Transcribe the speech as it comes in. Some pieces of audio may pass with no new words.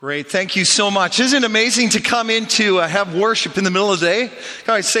Great. Thank you so much. Isn't it amazing to come in to have worship in the middle of the day?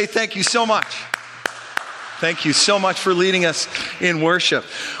 Can I say thank you so much? Thank you so much for leading us in worship.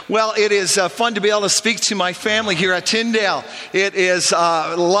 Well, it is fun to be able to speak to my family here at Tyndale. It is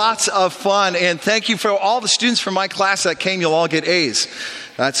lots of fun. And thank you for all the students from my class that came. You'll all get A's.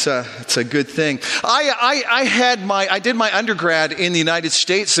 That's a good thing. I did my undergrad in the United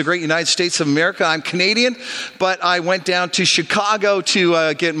States, the great United States of America. I'm Canadian, but I went down to Chicago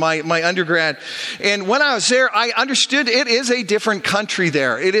to get my undergrad. And when I was there, I understood it is a different country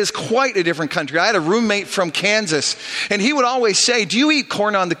there. It is quite a different country. I had a roommate from Kansas, and he would always say, "Do you eat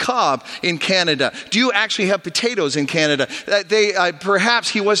corn on the cob in Canada? Do you actually have potatoes in Canada?" Perhaps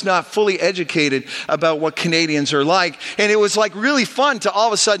he was not fully educated about what Canadians are like. And it was like really fun to all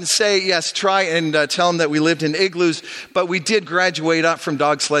of a sudden say, yes, try and tell them that we lived in igloos, but we did graduate up from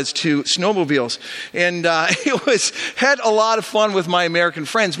dog sleds to snowmobiles. And had a lot of fun with my American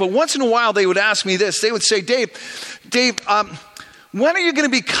friends. But once in a while they would ask me this. They would say, Dave, when are you going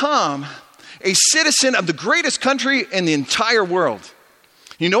to become a citizen of the greatest country in the entire world?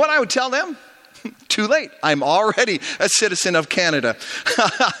 You know what I would tell them? Too late. I'm already a citizen of Canada.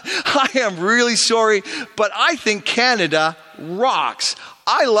 I am really sorry, but I think Canada rocks.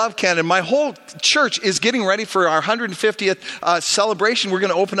 I love Canada. My whole church is getting ready for our 150th celebration. We're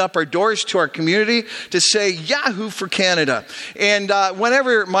going to open up our doors to our community to say Yahoo for Canada. And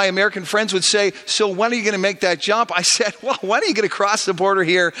whenever my American friends would say, "So when are you going to make that jump?" I said, "Well, when are you going to cross the border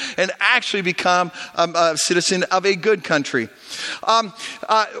here and actually become a citizen of a good country?"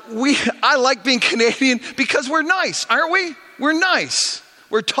 I like being Canadian because we're nice, aren't we? We're nice.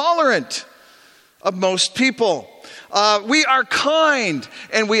 We're tolerant of most people. We are kind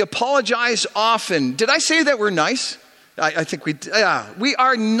and we apologize often. Did I say that we're nice? I think we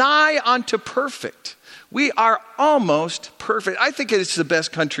are nigh unto perfect. We are almost perfect. I think it's the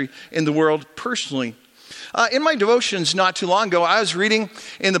best country in the world personally. In my devotions not too long ago, I was reading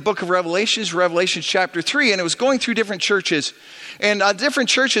in the book of Revelation chapter 3, and it was going through different churches. And different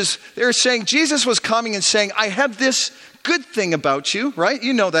churches, they were saying, Jesus was coming and saying, "I have this good thing about you," right?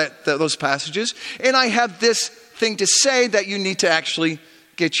 You know those passages. "And I have this thing to say that you need to actually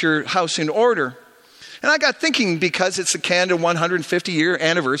get your house in order." And I got thinking, because it's the Canada 150-year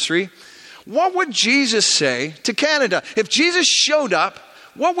anniversary, what would Jesus say to Canada? If Jesus showed up,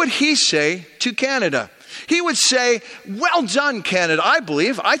 what would he say to Canada? He would say, "Well done, Canada," I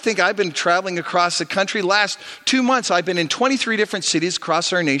believe. I think I've been traveling across the country. Last 2 months, I've been in 23 different cities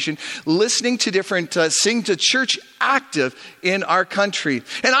across our nation, listening to different, seeing the church active in our country.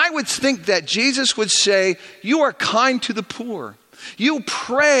 And I would think that Jesus would say, "You are kind to the poor. You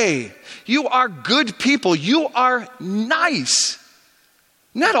pray. You are good people. You are nice."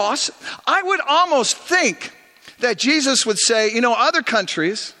 Isn't that awesome? I would almost think that Jesus would say, other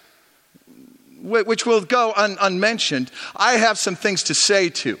countries, which will go unmentioned, I have some things to say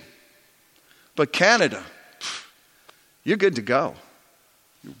to. But Canada, you're good to go.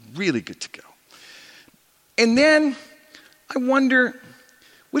 You're really good to go. And then I wonder,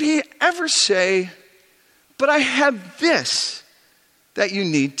 would he ever say, "But I have this that you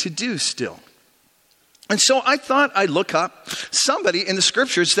need to do still"? And so I thought I'd look up somebody in the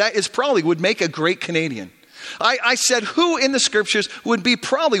scriptures that would make a great Canadian. I said, who in the scriptures would be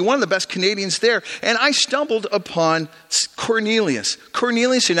probably one of the best Canadians there? And I stumbled upon Cornelius.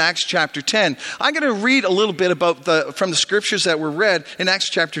 Cornelius in Acts chapter 10. I'm going to read a little bit from the scriptures that were read in Acts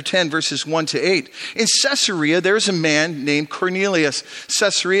chapter 10, verses 1 to 8. In Caesarea, there's a man named Cornelius.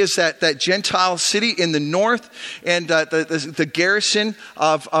 Caesarea is that Gentile city in the north, and the garrison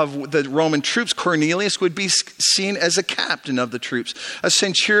of the Roman troops. Cornelius would be seen as a captain of the troops, a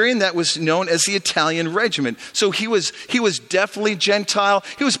centurion that was known as the Italian regiment. So he was definitely Gentile.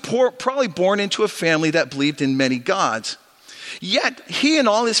 He was probably born into a family that believed in many gods. Yet he and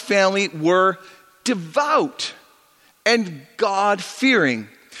all his family were devout and God-fearing.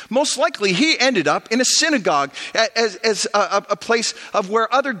 Most likely he ended up in a synagogue as a place of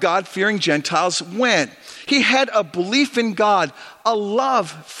where other God-fearing Gentiles went. He had a belief in God, a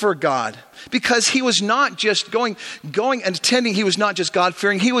love for God, because he was not just going and attending. He was not just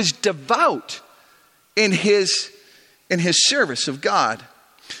God-fearing. He was devout in his service of God.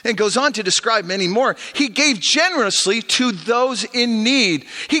 And goes on to describe many more. He gave generously to those in need.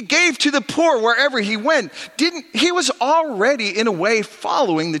 He gave to the poor wherever he went. He was already, in a way,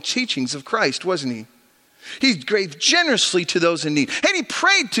 following the teachings of Christ, wasn't he? He gave generously to those in need. And he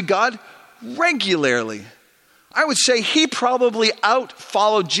prayed to God regularly. I would say he probably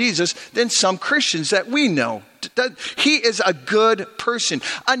out-followed Jesus than some Christians that we know He is a good person,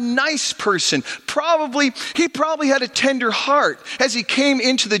 a nice person. He probably had a tender heart. As he came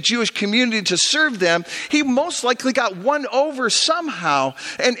into the Jewish community to serve them, he most likely got won over somehow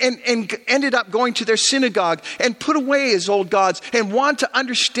and ended up going to their synagogue and put away his old gods and want to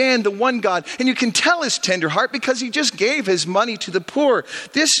understand the one God. And you can tell his tender heart because he just gave his money to the poor.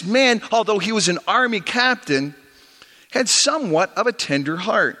 This man, although he was an army captain, had somewhat of a tender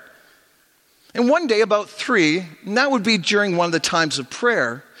heart. And one day about 3, and that would be during one of the times of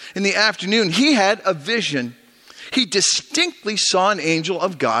prayer, in the afternoon, he had a vision. He distinctly saw an angel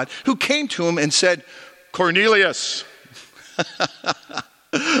of God who came to him and said, "Cornelius."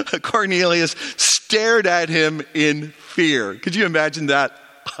 Cornelius stared at him in fear. Could you imagine that?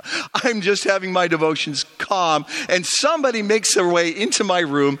 I'm just having my devotions calm, and somebody makes their way into my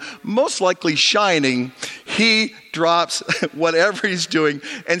room, most likely shining. He drops whatever he's doing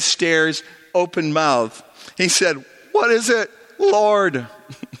and stares open mouth. He said, "What is it, Lord?"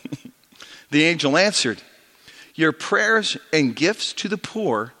 The angel answered, "Your prayers and gifts to the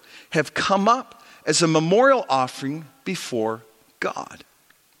poor have come up as a memorial offering before God.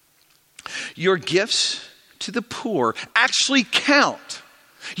 Your gifts to the poor actually count.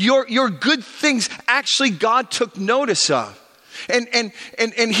 Your good things actually God took notice of." And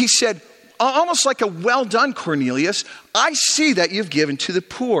he said, almost like a "Well done, Cornelius. I see that you've given to the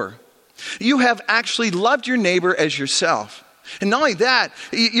poor. You have actually loved your neighbor as yourself. And not only that,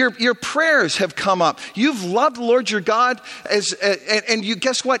 your prayers have come up. You've loved the Lord your God and you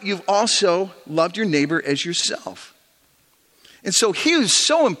guess what? You've also loved your neighbor as yourself." And so he was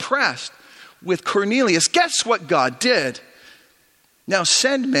so impressed with Cornelius. Guess what God did? "Now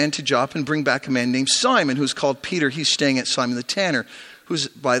send men to Joppa and bring back a man named Simon, who's called Peter. He's staying at Simon the Tanner, who's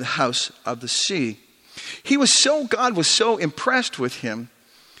by the house of the sea." God was so impressed with him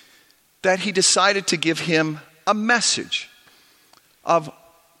that he decided to give him a message of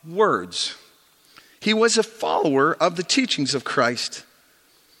words. He was a follower of the teachings of Christ.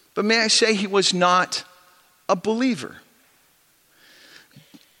 But may I say, he was not a believer.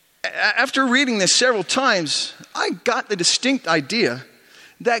 After reading this several times, I got the distinct idea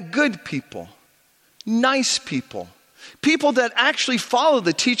that good people, nice people, people that actually follow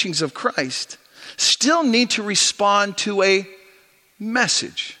the teachings of Christ, still need to respond to a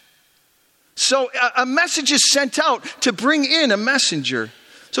message. So a message is sent out to bring in a messenger.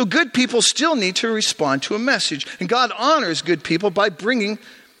 So good people still need to respond to a message. And God honors good people by bringing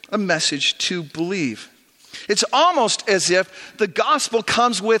a message to believe. It's almost as if the gospel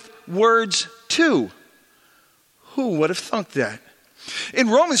comes with words too. Who would have thunk that? In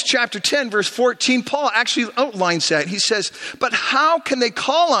Romans chapter 10, verse 14, Paul actually outlines that. He says, "But how can they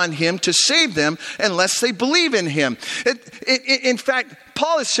call on him to save them unless they believe in him?" In fact,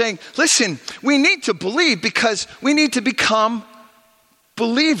 Paul is saying, listen, we need to believe because we need to become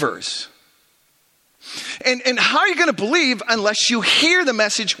believers. And how are you going to believe unless you hear the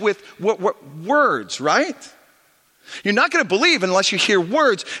message with words, right? You're not going to believe unless you hear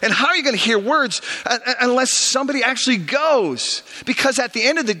words. And how are you going to hear words unless somebody actually goes? Because at the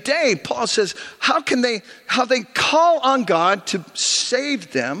end of the day, Paul says, how they call on God to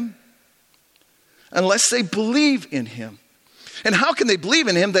save them unless they believe in him? And how can they believe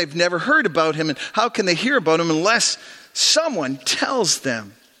in him? They've never heard about him. And how can they hear about him unless someone tells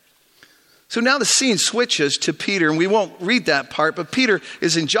them? So now the scene switches to Peter, and we won't read that part, but Peter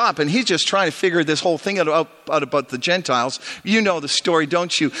is in Joppa, and he's just trying to figure this whole thing out about the Gentiles. You know the story,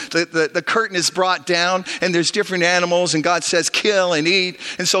 don't you? The curtain is brought down, and there's different animals, and God says, kill and eat.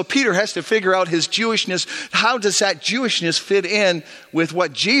 And so Peter has to figure out his Jewishness. How does that Jewishness fit in with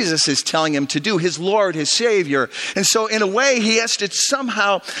what Jesus is telling him to do, his Lord, his Savior? And so in a way, he has to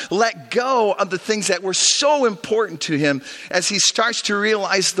somehow let go of the things that were so important to him as he starts to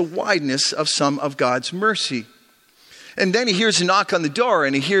realize the wideness of some of God's mercy. And then he hears a knock on the door,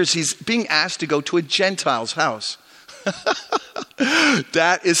 and he's being asked to go to a Gentile's house.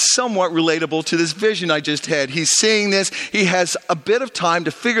 That is somewhat relatable to this vision I just had. He's seeing this. He has a bit of time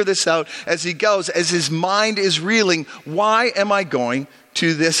to figure this out as he goes, as his mind is reeling. Why am I going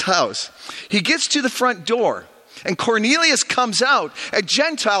to this house? He gets to the front door, and Cornelius comes out, a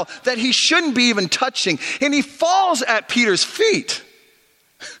Gentile that he shouldn't be even touching, and he falls at Peter's feet.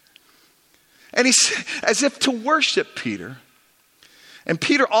 And he's as if to worship Peter. And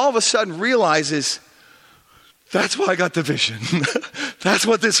Peter all of a sudden realizes, that's why I got the vision. That's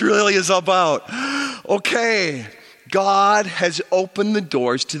what this really is about. Okay, God has opened the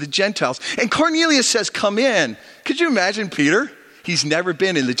doors to the Gentiles. And Cornelius says, come in. Could you imagine Peter? He's never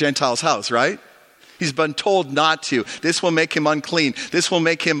been in the Gentile's house, right? He's been told not to. This will make him unclean. This will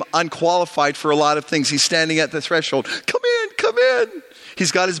make him unqualified for a lot of things. He's standing at the threshold. Come in, come in.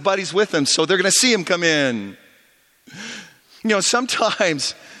 He's got his buddies with him, so they're going to see him come in. You know,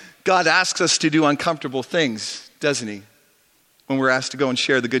 sometimes God asks us to do uncomfortable things, doesn't he? When we're asked to go and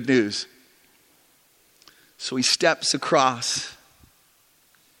share the good news. So he steps across.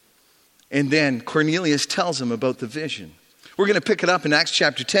 And then Cornelius tells him about the vision. We're going to pick it up in Acts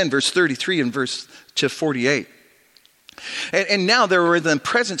chapter 10, verse 33 and verse to 48. And now they were in the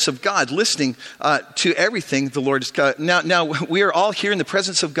presence of God, listening to everything the Lord has got. Now we are all here in the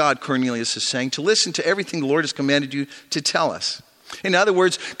presence of God, Cornelius is saying, to listen to everything the Lord has commanded you to tell us. In other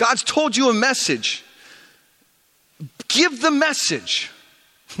words, God's told you a message. Give the message.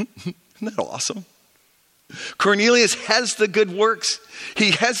 Isn't that awesome? Cornelius has the good works.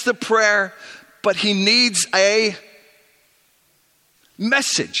 He has the prayer, but he needs a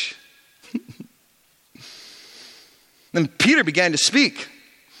message. Then Peter began to speak.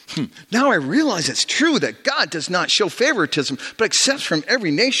 Now I realize it's true that God does not show favoritism, but accepts from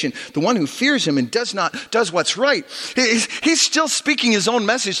every nation the one who fears him and does what's right. He's still speaking his own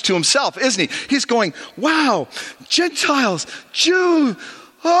message to himself, isn't he? He's going, wow, Gentiles, Jew,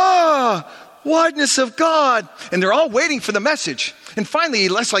 wideness of God. And they're all waiting for the message. And finally,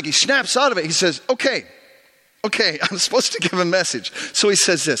 less like he snaps out of it. He says, okay, I'm supposed to give a message. So he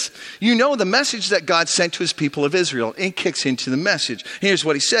says this, you know the message that God sent to his people of Israel. And he kicks into the message. Here's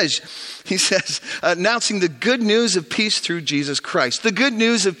what he says. He says, announcing the good news of peace through Jesus Christ. The good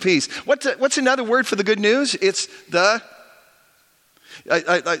news of peace. What's another word for the good news? It's the...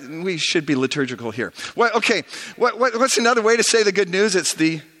 we should be liturgical here. What's another way to say the good news? It's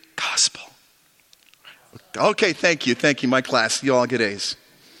the gospel. Okay, thank you, my class. You all get A's.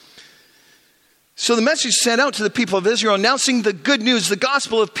 So the message sent out to the people of Israel announcing the good news, the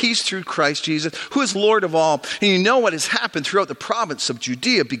gospel of peace through Christ Jesus, who is Lord of all. And you know what has happened throughout the province of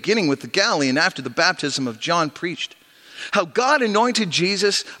Judea, beginning with the Galilee and after the baptism of John preached. How God anointed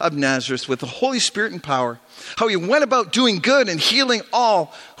Jesus of Nazareth with the Holy Spirit and power. How he went about doing good and healing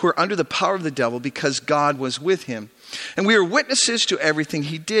all who are under the power of the devil because God was with him. And we are witnesses to everything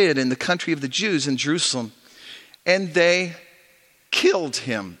he did in the country of the Jews in Jerusalem. And they killed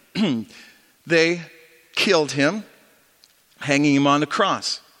him. They killed him, hanging him on the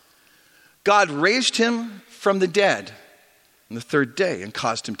cross. God raised him from the dead on the third day and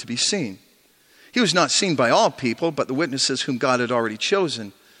caused him to be seen. He was not seen by all people, but the witnesses whom God had already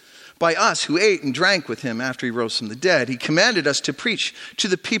chosen. By us who ate and drank with him after he rose from the dead. He commanded us to preach to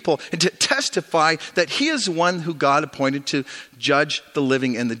the people and to testify that he is the one who God appointed to judge the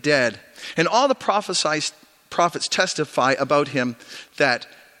living and the dead. And all the prophets testify about him that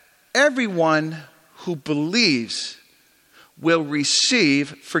everyone who believes will receive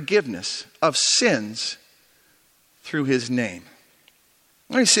forgiveness of sins through his name.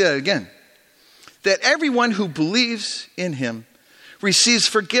 Let me say that again. That everyone who believes in him receives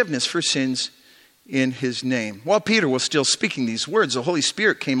forgiveness for sins in his name. While Peter was still speaking these words, the Holy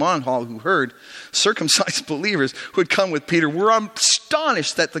Spirit came on all who heard. Circumcised believers who had come with Peter were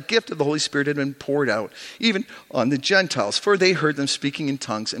astonished that the gift of the Holy Spirit had been poured out, even on the Gentiles, for they heard them speaking in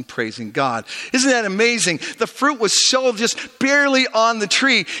tongues and praising God. Isn't that amazing? The fruit was so just barely on the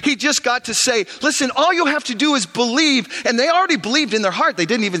tree. He just got to say, listen, all you have to do is believe. And they already believed in their heart. They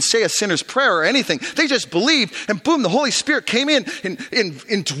didn't even say a sinner's prayer or anything. They just believed, and boom, the Holy Spirit came in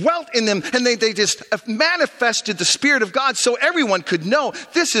and dwelt in them, and they just manifested the Spirit of God so everyone could know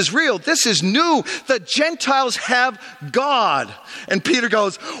this is real, this is new. The Gentiles have God. And Peter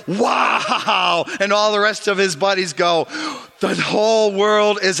goes, wow. And all the rest of his buddies go, the whole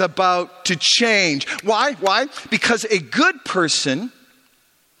world is about to change. Why? Because a good person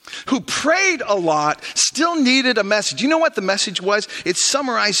who prayed a lot still needed a message. You know what the message was? It's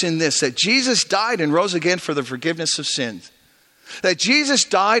summarized in this, that Jesus died and rose again for the forgiveness of sins. That Jesus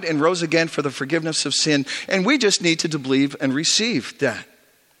died and rose again for the forgiveness of sin. And we just need to believe and receive that.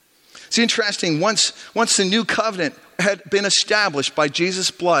 It's interesting. Once the new covenant had been established by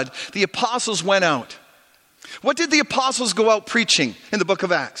Jesus' blood, the apostles went out. What did the apostles go out preaching in the book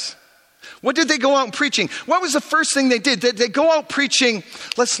of Acts? What did they go out preaching? What was the first thing they did? Did they go out preaching,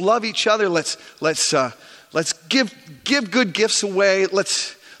 let's love each other, let's give good gifts away,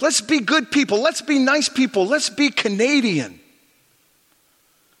 let's be good people, let's be nice people, let's be Canadian.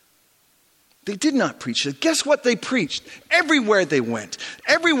 They did not preach it. Guess what they preached? Everywhere they went,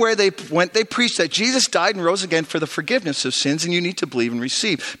 Everywhere they went, they preached that Jesus died and rose again for the forgiveness of sins, and you need to believe and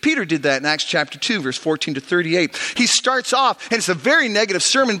receive. Peter did that in Acts chapter 2, verse 14 to 38. He starts off, and it's a very negative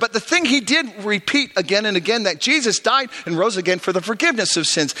sermon, but the thing he did repeat again and again, that Jesus died and rose again for the forgiveness of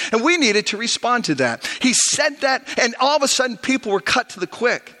sins. And we needed to respond to that. He said that, and all of a sudden people were cut to the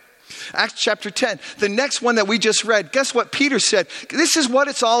quick. Acts chapter 10, the next one that we just read, guess what Peter said? This is what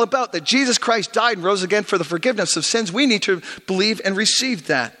it's all about, that Jesus Christ died and rose again for the forgiveness of sins. We need to believe and receive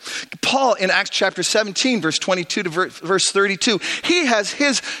that. Paul in Acts chapter 17, verse 22 to verse 32, he has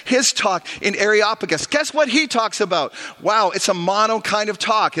his talk in Areopagus. Guess what he talks about? Wow, it's a mono kind of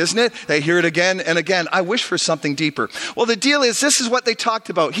talk, isn't it? They hear it again and again. I wish for something deeper. Well, the deal is, this is what they talked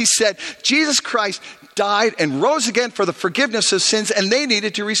about. He said, Jesus Christ died and rose again for the forgiveness of sins, and they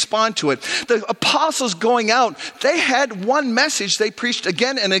needed to respond to it. The apostles going out, they had one message they preached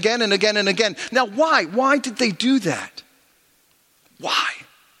again and again and again and again. Now, why? Why did they do that? Why?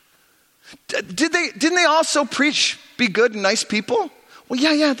 Didn't they also preach be good and nice people? Well,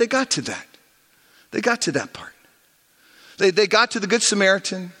 yeah, they got to that. They got to that part. They got to the Good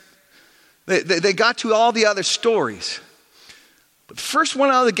Samaritan. They got to all the other stories. But the first one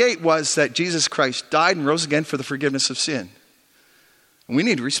out of the gate was that Jesus Christ died and rose again for the forgiveness of sin. And we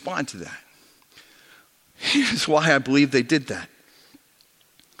need to respond to that. Here's why I believe they did that.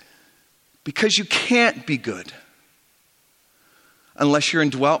 Because you can't be good unless you're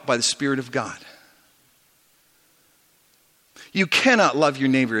indwelt by the Spirit of God. You cannot love your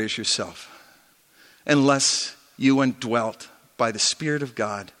neighbor as yourself unless you are indwelt by the Spirit of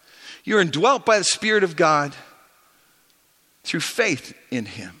God. You're indwelt by the Spirit of God through faith in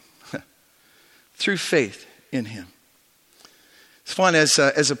Him. Through faith in Him. It's fun as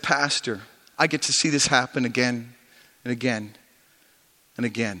a pastor, I get to see this happen again and again and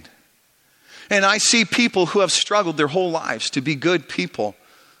again. And I see people who have struggled their whole lives to be good people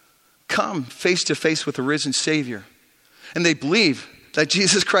come face to face with a risen Savior. And they believe that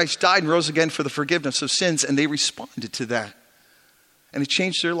Jesus Christ died and rose again for the forgiveness of sins, and they responded to that. And it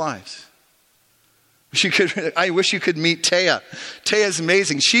changed their lives. I wish you could meet Taya. Taya's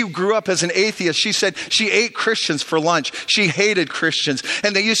amazing. She grew up as an atheist. She said she ate Christians for lunch. She hated Christians.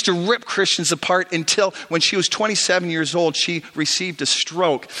 And they used to rip Christians apart until when she was 27 years old, she received a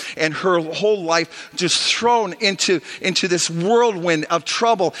stroke. And her whole life just thrown into this whirlwind of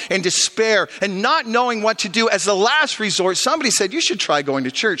trouble and despair and not knowing what to do. As a last resort, somebody said, you should try going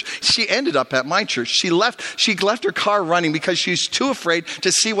to church. She ended up at my church. She left her car running because she was too afraid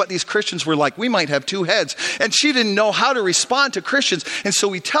to see what these Christians were like. We might have two heads. And she didn't know how to respond to Christians. And so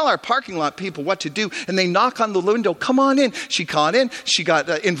we tell our parking lot people what to do. And they knock on the window, come on in. She got in. She got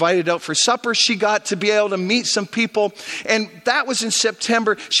invited out for supper. She got to be able to meet some people. And that was in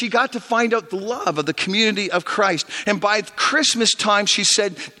September. She got to find out the love of the community of Christ. And by Christmas time, she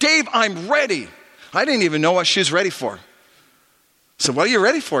said, Dave, I'm ready. I didn't even know what she was ready for. So what are you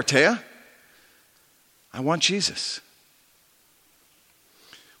ready for, Taya? I want Jesus.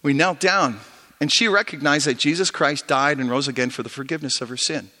 We knelt down. And she recognized that Jesus Christ died and rose again for the forgiveness of her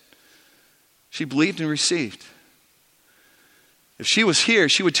sin. She believed and received. If she was here,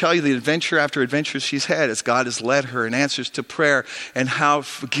 she would tell you the adventure after adventure she's had as God has led her in answers to prayer and how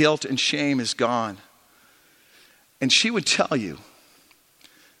guilt and shame is gone. And she would tell you,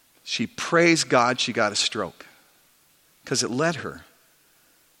 she praised God she got a stroke because it led her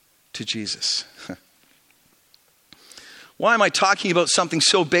to Jesus. Why am I talking about something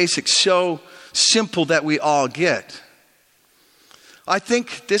so basic, so simple that we all get? I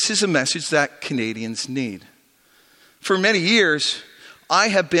think this is a message that Canadians need. For many years, I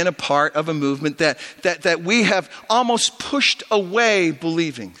have been a part of a movement that we have almost pushed away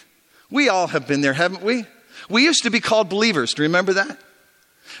believing. We all have been there, haven't we? We used to be called believers. Do you remember that?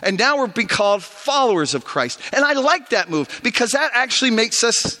 And now we're being called followers of Christ. And I like that move because that actually makes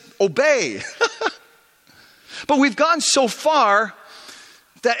us obey. But we've gone so far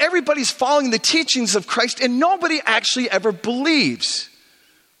that everybody's following the teachings of Christ and nobody actually ever believes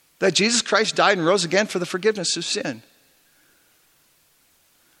that Jesus Christ died and rose again for the forgiveness of sin.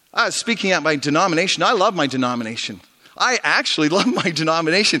 I was speaking at my denomination. I love my denomination. I actually love my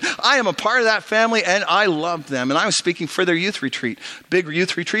denomination. I am a part of that family and I love them. And I was speaking for their youth retreat, big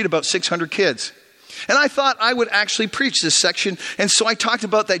youth retreat, about 600 kids. And I thought I would actually preach this section. And so I talked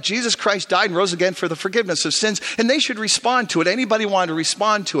about that Jesus Christ died and rose again for the forgiveness of sins. And they should respond to it. Anybody wanted to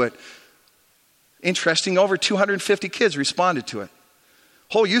respond to it? Interesting, over 250 kids responded to it.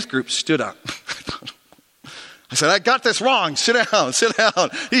 Whole youth group stood up. I said, I got this wrong. Sit down, sit down.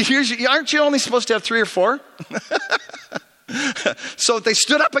 Aren't you only supposed to have 3 or 4? So they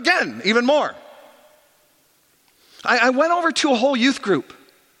stood up again, even more. I went over to a whole youth group.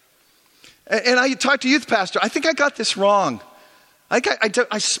 And I talked to youth pastor. I think I got this wrong.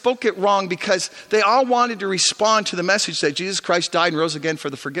 I spoke it wrong because they all wanted to respond to the message that Jesus Christ died and rose again for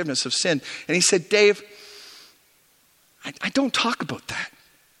the forgiveness of sin. And he said, Dave, I don't talk about that.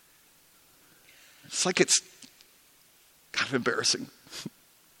 It's like it's kind of embarrassing.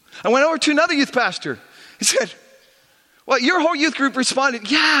 I went over to another youth pastor. He said, well, your whole youth group responded,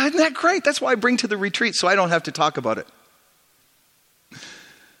 yeah, isn't that great? That's why I bring to the retreat so I don't have to talk about it.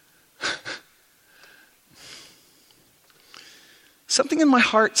 Something in my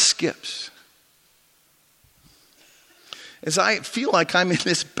heart skips as I feel like I'm in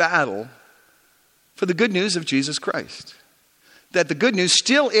this battle for the good news of Jesus Christ. That the good news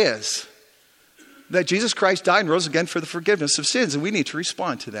still is that Jesus Christ died and rose again for the forgiveness of sins, and we need to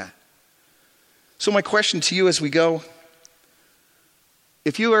respond to that. So my question to you as we go,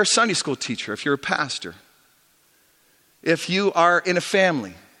 if you are a Sunday school teacher, if you're a pastor, if you are in a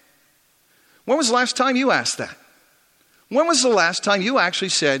family, when was the last time you asked that? When was the last time you actually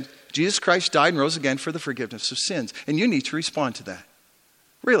said, Jesus Christ died and rose again for the forgiveness of sins? And you need to respond to that.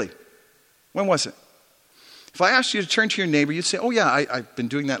 Really? When was it? If I asked you to turn to your neighbor, you'd say, oh yeah, I've been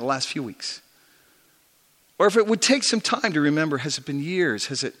doing that the last few weeks. Or if it would take some time to remember, has it been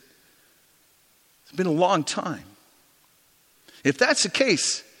years? It's been a long time. If that's the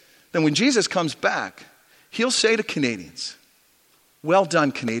case, then when Jesus comes back, he'll say to Canadians, well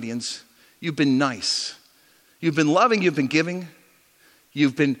done, Canadians. You've been nice. You've been loving, you've been giving.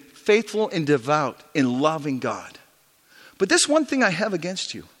 You've been faithful and devout in loving God. But this one thing I have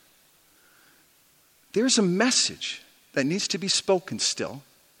against you. There's a message that needs to be spoken still.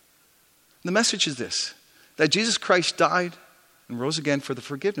 The message is this, that Jesus Christ died and rose again for the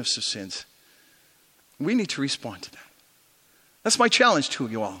forgiveness of sins. We need to respond to that. That's my challenge to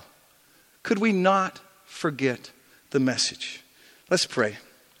you all. Could we not forget the message? Let's pray.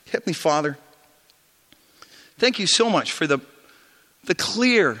 Heavenly Father, thank you so much for the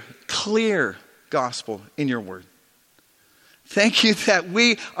clear gospel in your word. Thank you that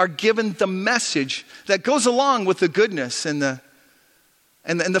we are given the message that goes along with the goodness and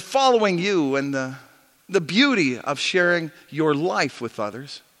the following you and the beauty of sharing your life with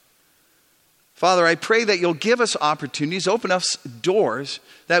others. Father, I pray that you'll give us opportunities, open us doors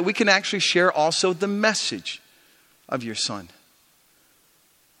that we can actually share also the message of your Son.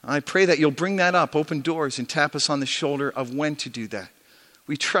 I pray that you'll bring that up, open doors, and tap us on the shoulder of when to do that.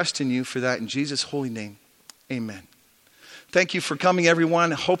 We trust in you for that in Jesus' holy name. Amen. Thank you for coming,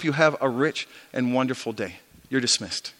 everyone. I hope you have a rich and wonderful day. You're dismissed.